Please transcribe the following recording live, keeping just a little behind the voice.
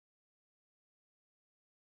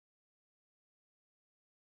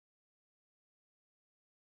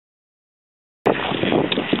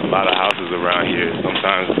around here.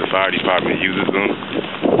 Sometimes the fire department uses them.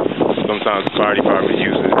 Sometimes the fire department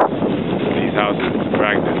uses these houses to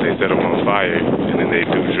practice. They set them on fire, and then they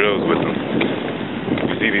do drills with them.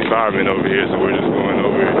 You see these firemen over here, so we're just going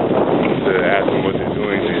over to ask them what they're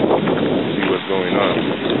doing and see what's going on.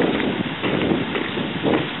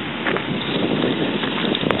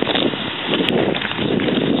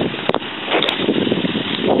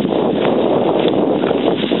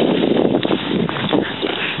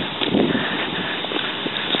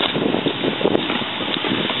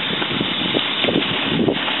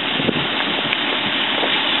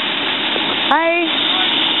 Hi.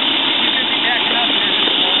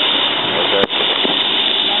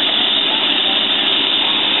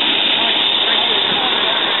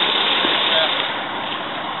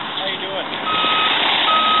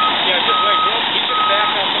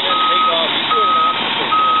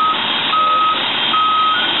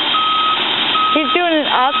 He's doing an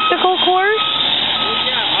obstacle course? Well,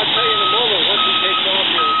 yeah, I'll tell you in a moment once he takes off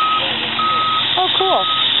here. Oh, cool.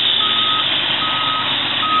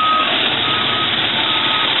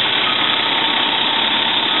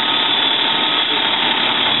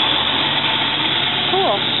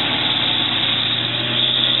 Cool.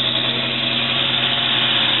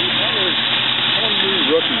 That was 10 new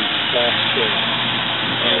rookies last spring.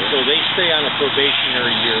 And so they stay on a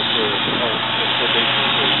probationary year for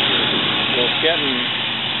Well, it's getting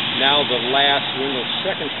now the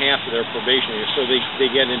second half of their probation year, so they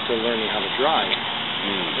get into learning how to drive.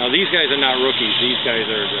 Now these guys are not rookies; these guys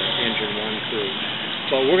are the Engine 1 crew.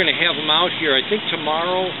 But we're going to have them out here, I think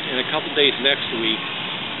tomorrow and a couple days next week.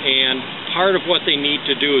 And part of what they need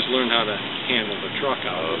to do is learn how to handle the truck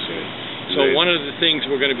out. Okay. So one of the things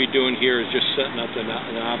we're going to be doing here is just setting up an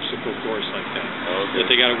obstacle course like that. Okay. That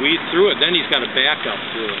they got to weed through it. Then he's got to back up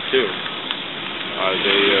through it too. Are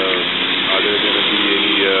there going to be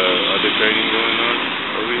any other training going on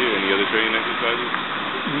over here? Any other training exercises?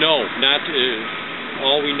 No, not.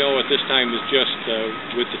 All we know at this time is just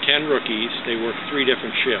with the 10 rookies, they work 3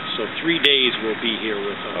 different shifts. So 3 days we'll be here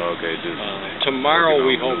with them. Okay, just tomorrow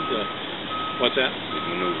we hope to. What's that? Just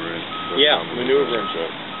maneuvering. Yeah, maneuvering.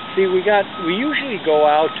 See, we usually go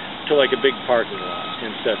out to like a big parking lot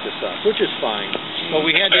and set this up, which is fine. But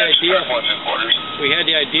we had the idea.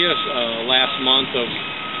 Last month of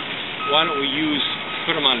why don't we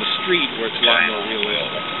put them on the street where it's a lot more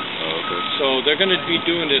realistic. Okay. So they're going to be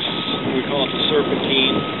doing this. We call it the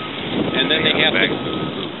serpentine, and then they have to.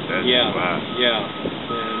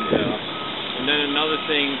 And then another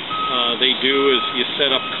thing they do is you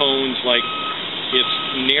set up cones like. It's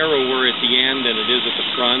narrower at the end than it is at the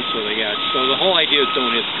front, so the whole idea is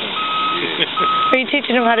don't hit the cone. Are you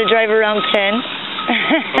teaching them how to drive around Penn?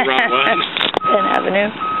 Around what? Penn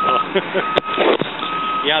Avenue.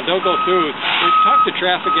 Yeah, they'll go through. We talked to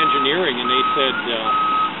traffic engineering, and they said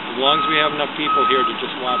as long as we have enough people here to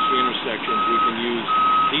just watch the intersections, we can use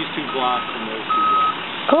these 2 blocks and those 2 blocks.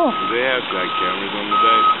 Do Cool. they have like cameras on the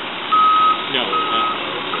back? No.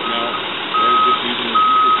 They're just using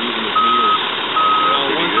as mirrors.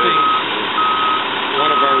 One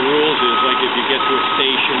of our rules is like if you get to a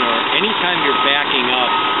station or anytime you're backing up,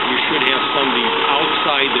 you should have somebody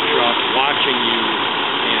outside the truck watching you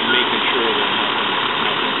and making sure that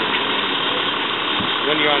nothing gets wrong.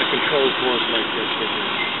 When you're on a controlled course like this, they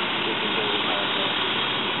can go without.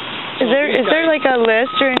 Is there like a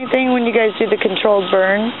list or anything when you guys do the controlled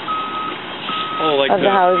burns of the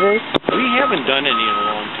houses? We haven't done any in a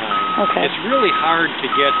long time. Okay. It's really hard to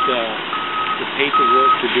get the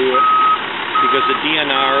paperwork to do it because the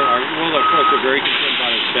DNR of course they're very concerned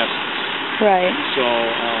about asbestos. Right. So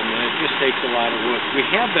and it just takes a lot of work. We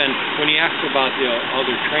have been, when you asked about the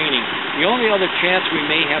other training, the only other chance we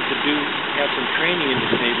may have some training in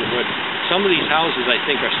this neighborhood, some of these houses I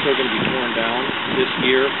think are still going to be torn down this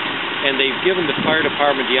year, and they've given the fire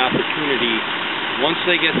department the opportunity, once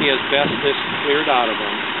they get the asbestos cleared out of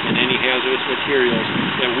them and any hazardous materials,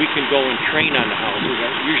 that we can go and train on the houses.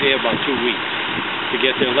 We usually have about 2 weeks to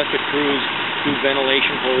get there, let the crews do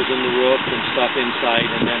ventilation holes in the roof and stuff inside,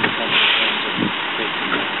 and then the company comes and takes them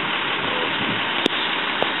down.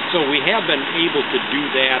 So we have been able to do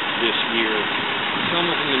that this year. Some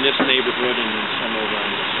of them in this neighborhood and then some over on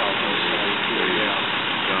the southwest side too.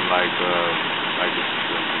 Done like the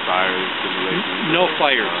fire simulation? No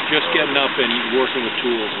fires, just getting up and working with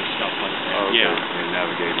tools and stuff like that. Oh, okay. Yeah. And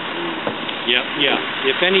navigating through. Yeah.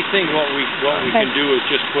 If anything, what we can do is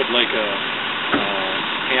just put like a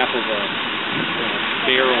half of a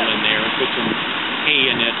barrel in there and put some hay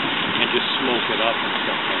in it and just smoke it up and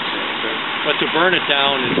stuff like that. Okay. But to burn it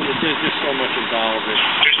down, there's just so much involved.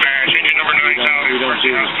 Dispatch, engine number 9000. We don't do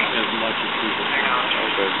as much as people think.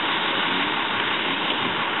 Okay.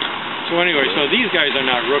 So anyway, so these guys are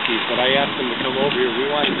not rookies, but I asked them to come over here.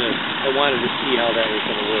 I wanted to see how that was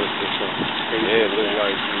going to work. Yeah, it looked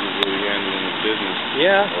like he was really handling the business.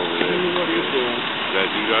 Yeah. Over there. He knew what he was doing. Is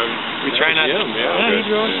that you driving? We try not to. Yeah, he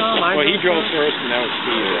drove some. Well, he drove some. first, and that was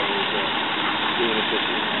Steve that was doing it this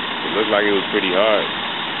year. It looked like it was pretty hard.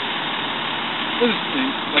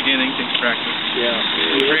 Like anything, takes practice. Yeah.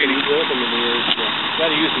 Training. You look in the mirrors.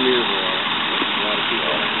 Got to use the mirrors a lot. A lot of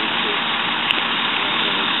people don't need to.